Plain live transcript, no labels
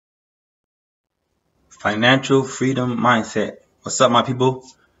Financial freedom mindset. What's up, my people?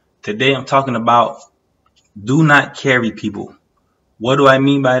 Today I'm talking about do not carry people. What do I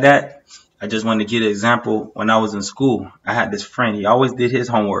mean by that? I just want to give an example. When I was in school, I had this friend. He always did his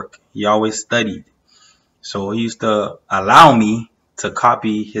homework. He always studied. So he used to allow me to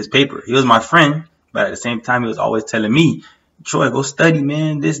copy his paper. He was my friend, but at the same time, he was always telling me, Troy, go study,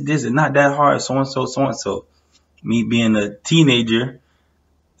 man. This is not that hard. So and so, so and so. Me being a teenager,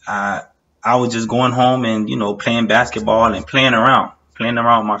 I was just going home and, playing basketball and playing around with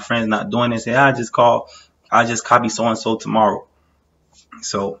my friends, not doing it. Say, I'll just copy so and so tomorrow.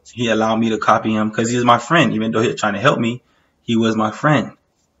 So he allowed me to copy him because he was my friend. Even though he was trying to help me, he was my friend.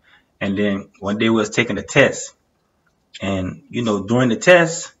 And then one day we was taking a test. And, during the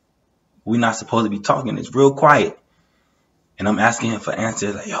test, we're not supposed to be talking. It's real quiet. And I'm asking him for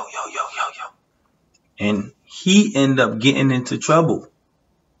answers like, yo. And he ended up getting into trouble.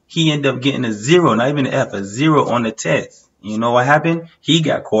 He ended up getting a 0, not even an F, a 0 on the test. You know what happened? He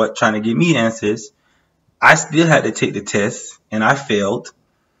got caught trying to give me answers. I still had to take the test, and I failed.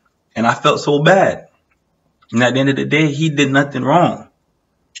 And I felt so bad. And at the end of the day, he did nothing wrong.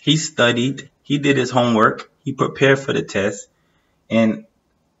 He studied. He did his homework. He prepared for the test. And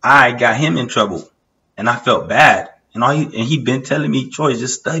I got him in trouble. And I felt bad. And he been telling me, Troy,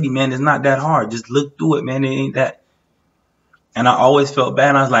 just study, man. It's not that hard. Just look through it, man. It ain't that. And I always felt bad.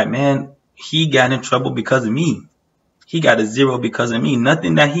 And I was like, man, he got in trouble because of me. He got a 0 because of me.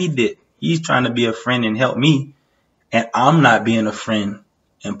 Nothing that he did. He's trying to be a friend and help me. And I'm not being a friend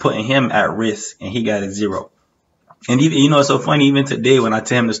and putting him at risk. And he got a 0. And even, it's so funny, even today when I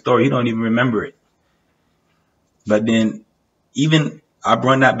tell him the story, he don't even remember it. But then even I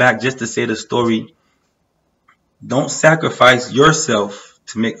brought that back just to say the story. Don't sacrifice yourself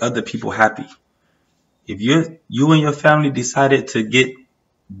to make other people happy. If you and your family decided to get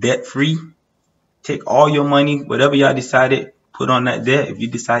debt free, take all your money, whatever y'all decided, put on that debt. If you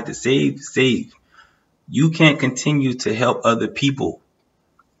decide to save. You can't continue to help other people.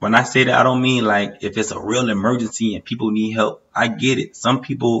 When I say that, I don't mean like if it's a real emergency and people need help. I get it. Some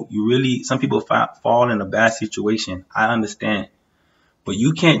people fall in a bad situation. I understand. But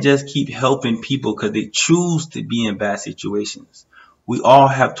you can't just keep helping people because they choose to be in bad situations. We all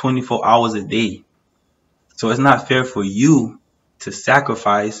have 24 hours a day. So it's not fair for you to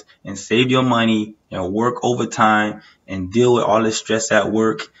sacrifice and save your money and work overtime and deal with all this stress at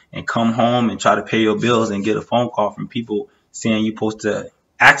work and come home and try to pay your bills and get a phone call from people saying you're supposed to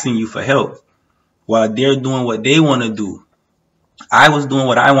asking you for help while they're doing what they want to do. I was doing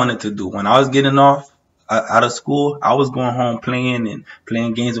what I wanted to do. When I was getting off out of school, I was going home playing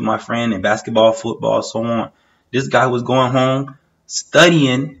games with my friend and basketball, football, so on. This guy was going home,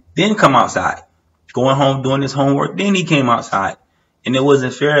 studying, then come outside. Going home, doing his homework, then he came outside. And it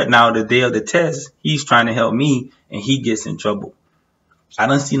wasn't fair. Now, the day of the test, he's trying to help me, and he gets in trouble. I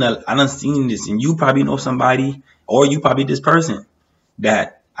done seen this, and you probably know somebody, or you probably this person,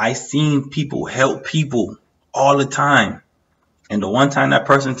 that I seen people help people all the time. And the one time that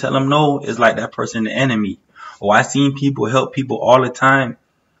person tell them no, it's like that person the enemy. Or I seen people help people all the time.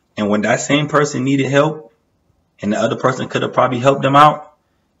 And when that same person needed help and the other person could have probably helped them out,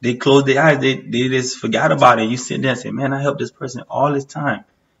 they closed their eyes. They just forgot about it. You sit there and say, man, I helped this person all this time.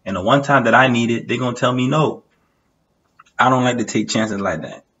 And the one time that I need it, they're going to tell me no. I don't like to take chances like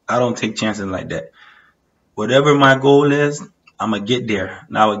that. I don't take chances like that. Whatever my goal is, I'm going to get there.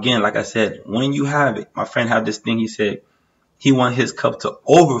 Now, again, like I said, when you have it, my friend had this thing. He said, he want his cup to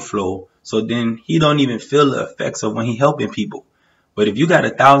overflow, so then he don't even feel the effects of when he helping people. But if you got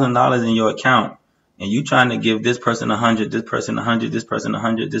 $1,000 in your account and you trying to give this person 100, this person 100, this person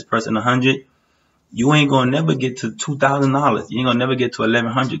 100, this person 100, you ain't gonna never get to $2,000. You ain't gonna never get to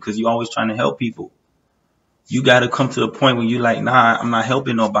 1,100 because you always trying to help people. You got to come to the point where you like, nah, I'm not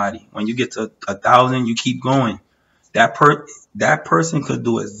helping nobody. When you get to 1,000, you keep going. That person could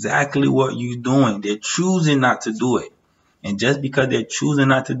do exactly what you're doing. They're choosing not to do it. And just because they're choosing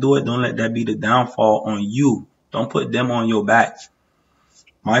not to do it, don't let that be the downfall on you. Don't put them on your back.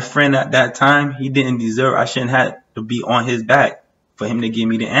 My friend at that time, he didn't deserve, I shouldn't have to be on his back for him to give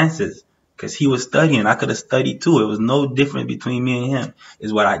me the answers. Because he was studying. I could have studied too. It was no difference between me and him.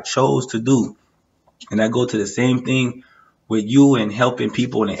 It's what I chose to do. And I go to the same thing with you and helping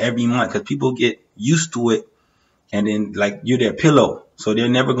people in every month. Because people get used to it. And then like you're their pillow. So they're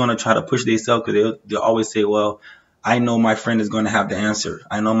never going to try to push themselves because they'll always say, well, I know my friend is going to have the answer.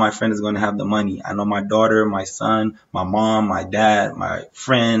 I know my friend is going to have the money. I know my daughter, my son, my mom, my dad, my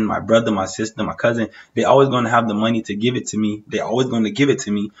friend, my brother, my sister, my cousin. They're always going to have the money to give it to me. They're always going to give it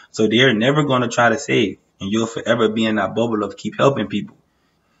to me. So they're never going to try to save. And you'll forever be in that bubble of keep helping people.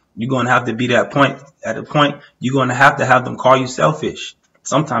 You're going to have to be that point. At the point, you're going to have them call you selfish.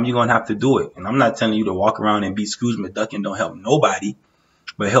 Sometimes you're going to have to do it. And I'm not telling you to walk around and be Scrooge McDuck and don't help nobody,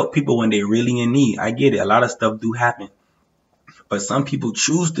 but help people when they're really in need. I get it. A lot of stuff do happen. But some people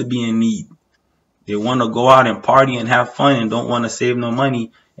choose to be in need. They want to go out and party and have fun and don't want to save no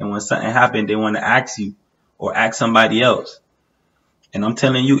money. And when something happens, they want to ask you or ask somebody else. And I'm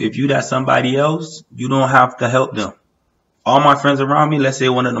telling you, if you that somebody else, you don't have to help them. All my friends around me, let's say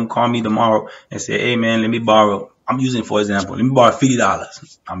one of them call me tomorrow and say, hey, man, let me borrow. I'm using it for example. Let me borrow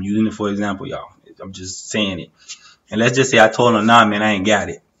 $50. I'm using it for example, y'all. I'm just saying it. And let's just say I told them, nah, man, I ain't got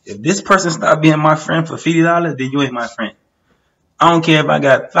it. If this person stopped being my friend for $50, then you ain't my friend. I don't care if I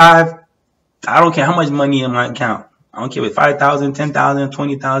got I don't care how much money in my account. I don't care if 5,000, 10,000,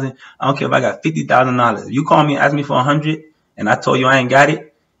 20,000. I don't care if I got $50,000. If you call me and ask me for 100 and I told you I ain't got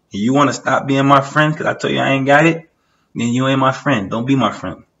it, and you want to stop being my friend because I told you I ain't got it, then you ain't my friend. Don't be my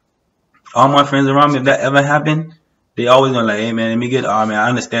friend. All my friends around me, if that ever happened, they always gonna like, hey man, let me get, oh man, I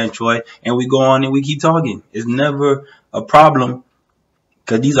understand, Troy. And we go on and we keep talking. It's never a problem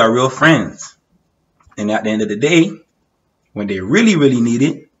because these are real friends. And at the end of the day, when they really, really need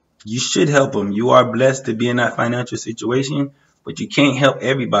it, you should help them. You are blessed to be in that financial situation, but you can't help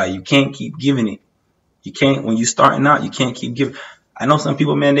everybody. You can't keep giving it. You can't, when you're starting out, you can't keep giving. I know some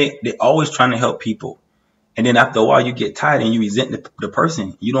people, man, they always trying to help people. And then after a while, you get tired and you resent the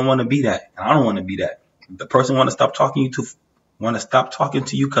person. You don't want to be that. And I don't want to be that. If the person want to stop talking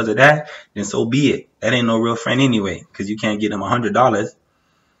to you because of that, then so be it. That ain't no real friend anyway, because you can't get them $100.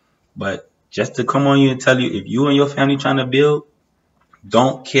 But just to come on you and tell you, if you and your family trying to build,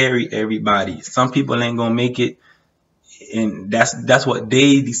 don't carry everybody. Some people ain't gonna make it, and that's what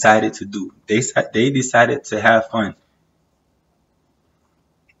they decided to do. They decided to have fun.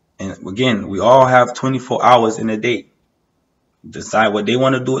 And again, we all have 24 hours in a day. Decide what they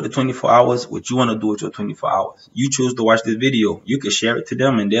want to do with the 24 hours, what you want to do with your 24 hours. You choose to watch this video. You can share it to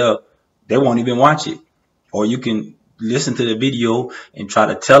them and they won't even watch it. Or you can listen to the video and try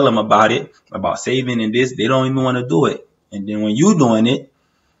to tell them about it, about saving and this. They don't even want to do it. And then when you doing it,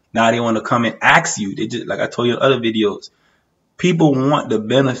 now they want to come and ask you. They just, like I told you in other videos, people want the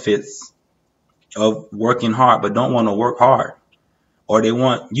benefits of working hard, but don't want to work hard. Or they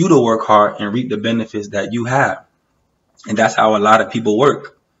want you to work hard and reap the benefits that you have. And that's how a lot of people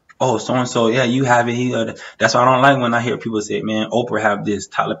work. Oh, so-and-so, yeah, you have it. That's why I don't like when I hear people say, man, Oprah have this,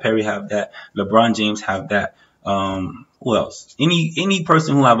 Tyler Perry have that, LeBron James have that. Who else? Any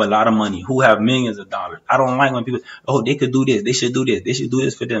person who have a lot of money, who have millions of dollars. I don't like when people, oh, they could do this. They should do this. They should do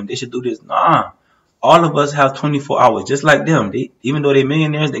this for them. They should do this. Nah. All of us have 24 hours, just like them. Even though they're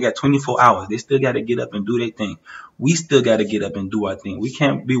millionaires, they got 24 hours. They still got to get up and do their thing. We still got to get up and do our thing. We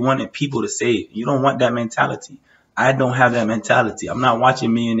can't be wanting people to save. You don't want that mentality. I don't have that mentality. I'm not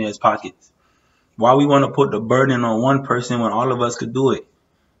watching millionaires' pockets. Why we want to put the burden on one person when all of us could do it?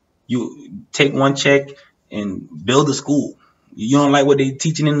 You take one check and build a school. You don't like what they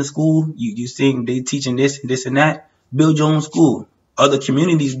teaching in the school? You think they teaching this and that? Build your own school. Other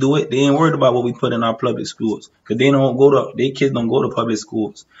communities do it. They ain't worried about what we put in our public schools because their kids don't go to public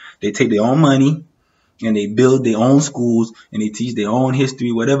schools. They take their own money and they build their own schools and they teach their own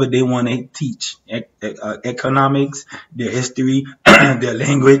history, whatever they want to teach. Economics, their history, their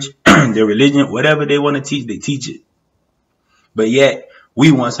language, their religion, whatever they want to teach, they teach it. But yet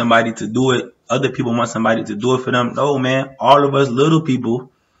we want somebody to do it. Other people want somebody to do it for them. No, man, all of us little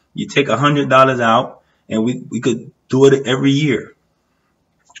people, you take $100 out and we could do it every year.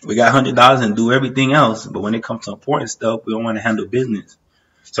 We got $100 and do everything else. But when it comes to important stuff, we don't want to handle business.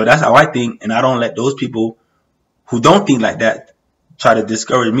 So that's how I think. And I don't let those people who don't think like that try to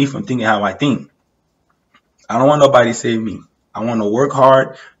discourage me from thinking how I think. I don't want nobody to save me. I want to work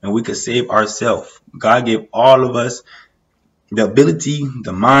hard and we can save ourselves. God gave all of us the ability,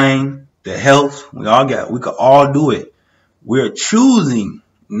 the mind, the health. We could all do it. We're choosing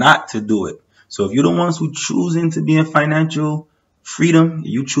not to do it. So if you're the ones who choosing to be in financial freedom,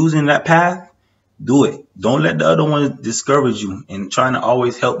 you choosing that path, do it. Don't let the other ones discourage you and trying to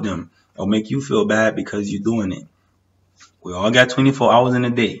always help them or make you feel bad because you're doing it. We all got 24 hours in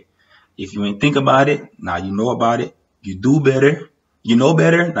a day. If you ain't think about it, now you know about it. You do better. You know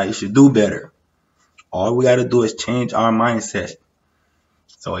better, now you should do better. All we got to do is change our mindset.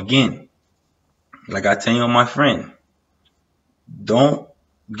 So again, like I tell you, my friend, don't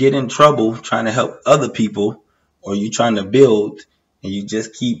get in trouble trying to help other people or you trying to build and you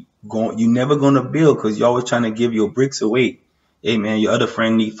just keep going. You're never going to build because you're always trying to give your bricks away. Hey, man, your other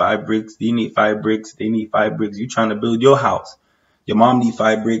friend need 5 bricks. You need 5 bricks. They need 5 bricks. You trying to build your house. Your mom need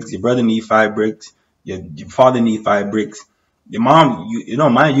 5 bricks. Your brother need 5 bricks. Your father need 5 bricks. Your mom, you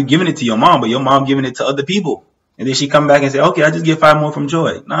don't mind you giving it to your mom, but your mom giving it to other people. And then she come back and say, okay, I just get 5 more from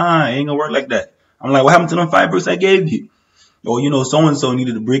Joy. Nah, it ain't gonna work like that. I'm like, what happened to them 5 bricks I gave you? Or, so-and-so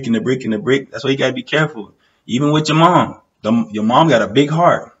needed a brick and a brick and a brick. That's why you gotta be careful. Even with your mom. Your mom got a big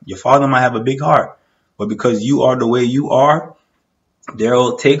heart. Your father might have a big heart. But because you are the way you are,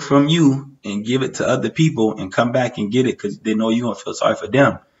 they'll take from you and give it to other people and come back and get it because they know you're going to feel sorry for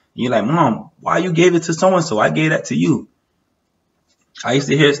them. And you're like, Mom, why you gave it to so-and-so? I gave that to you. I used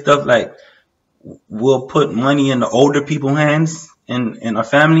to hear stuff like, we'll put money in the older people's hands in our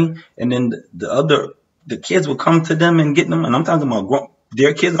family, and then the kids will come to them and get them. And I'm talking about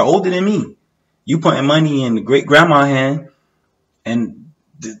their kids are older than me. You putting money in the great-grandma's hand, and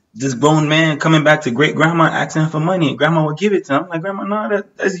this grown man coming back to great-grandma asking for money, and grandma would give it to him. I'm like, Grandma, no,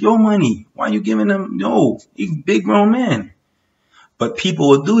 that's your money. Why are you giving them? No, he's a big grown man. But people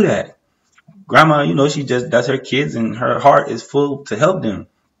will do that. Grandma, that's her kids, and her heart is full to help them.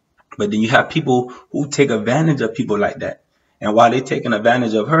 But then you have people who take advantage of people like that. And while they're taking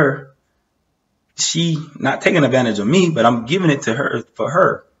advantage of her, she not taking advantage of me, but I'm giving it to her for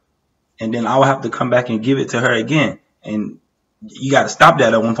her. And then I'll have to come back and give it to her again. And you got to stop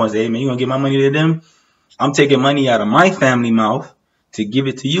that at one point and say, hey, man, you going to give my money to them? I'm taking money out of my family mouth to give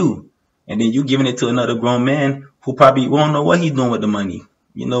it to you. And then you giving it to another grown man who probably won't know what he's doing with the money.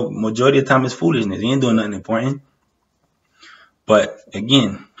 Majority of the time it's foolishness. He ain't doing nothing important. But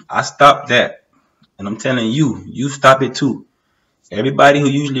again, I stopped that. And I'm telling you, you stop it too. Everybody who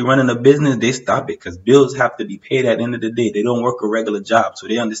usually running a business, they stop it because bills have to be paid at the end of the day. They don't work a regular job. So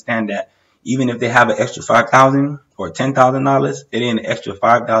they understand that even if they have an extra $5,000 or $10,000, it ain't an extra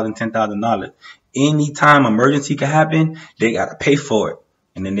 $5,000, $10,000. Anytime emergency can happen, they got to pay for it.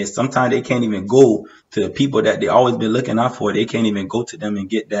 And then sometimes they can't even go to the people that they always been looking out for. They can't even go to them and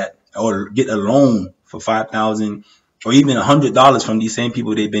get that or get a loan for $5,000 or even $100 from these same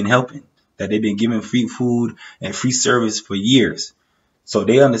people they've been helping, that they've been giving free food and free service for years. So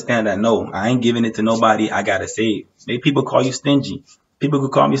they understand that, no, I ain't giving it to nobody. I got to save. Maybe people call you stingy. People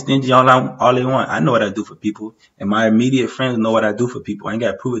could call me stingy all they want. I know what I do for people. And my immediate friends know what I do for people. I ain't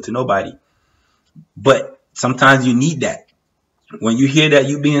got to prove it to nobody. But sometimes you need that. When you hear that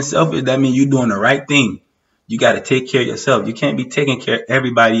you being selfish, that means you're doing the right thing. You got to take care of yourself. You can't be taking care of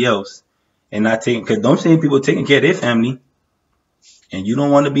everybody else and not taking, because don't say people taking care of their family. And you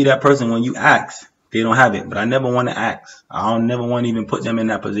don't want to be that person when you ask. They don't have it. But I never want to ask. I don't never want to even put them in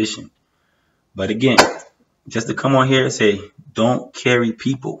that position. But again, just to come on here and say, don't carry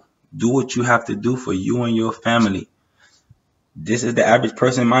people. Do what you have to do for you and your family. This is the average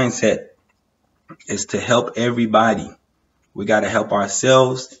person mindset, is to help everybody. We got to help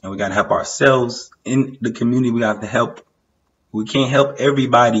ourselves, and we got to help ourselves in the community. We have to help. We can't help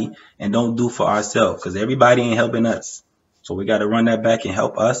everybody and don't do for ourselves, because everybody ain't helping us. So we got to run that back and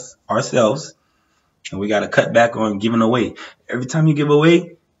help ourselves. And we got to cut back on giving away. Every time you give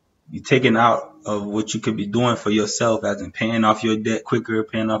away, you're taking out of what you could be doing for yourself, as in paying off your debt quicker,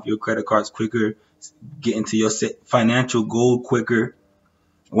 paying off your credit cards quicker, getting to your financial goal quicker.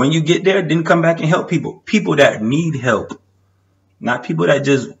 When you get there, then come back and help people. People that need help. Not people that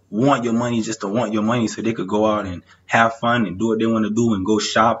just want your money just to want your money so they could go out and have fun and do what they want to do and go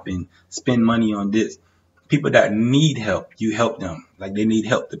shop and spend money on this. People that need help, you help them. Like they need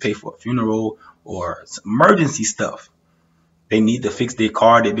help to pay for a funeral or emergency stuff. They need to fix their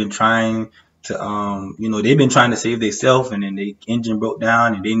car. They've been trying to, they've been trying to save themselves, and then their engine broke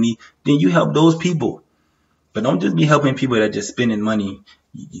down, and then you help those people. But don't just be helping people that just spending money.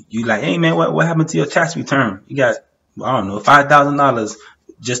 You like, hey man, what happened to your tax return? You got, I don't know, $5,000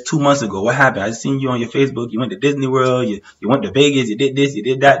 just 2 months ago. What happened? I seen you on your Facebook. You went to Disney World. You went to Vegas. You did this. You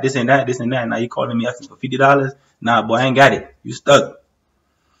did that. This and that. This and that. Now you calling me asking for $50? Nah, boy, I ain't got it. You stuck.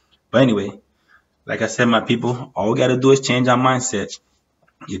 But anyway, like I said, my people, all we got to do is change our mindset.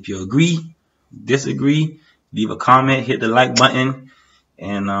 If you agree, disagree, leave a comment, hit the like button,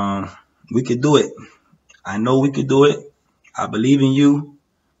 and we could do it. I know we could do it. I believe in you.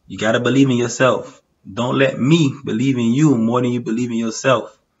 You got to believe in yourself. Don't let me believe in you more than you believe in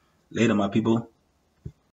yourself. Later, my people.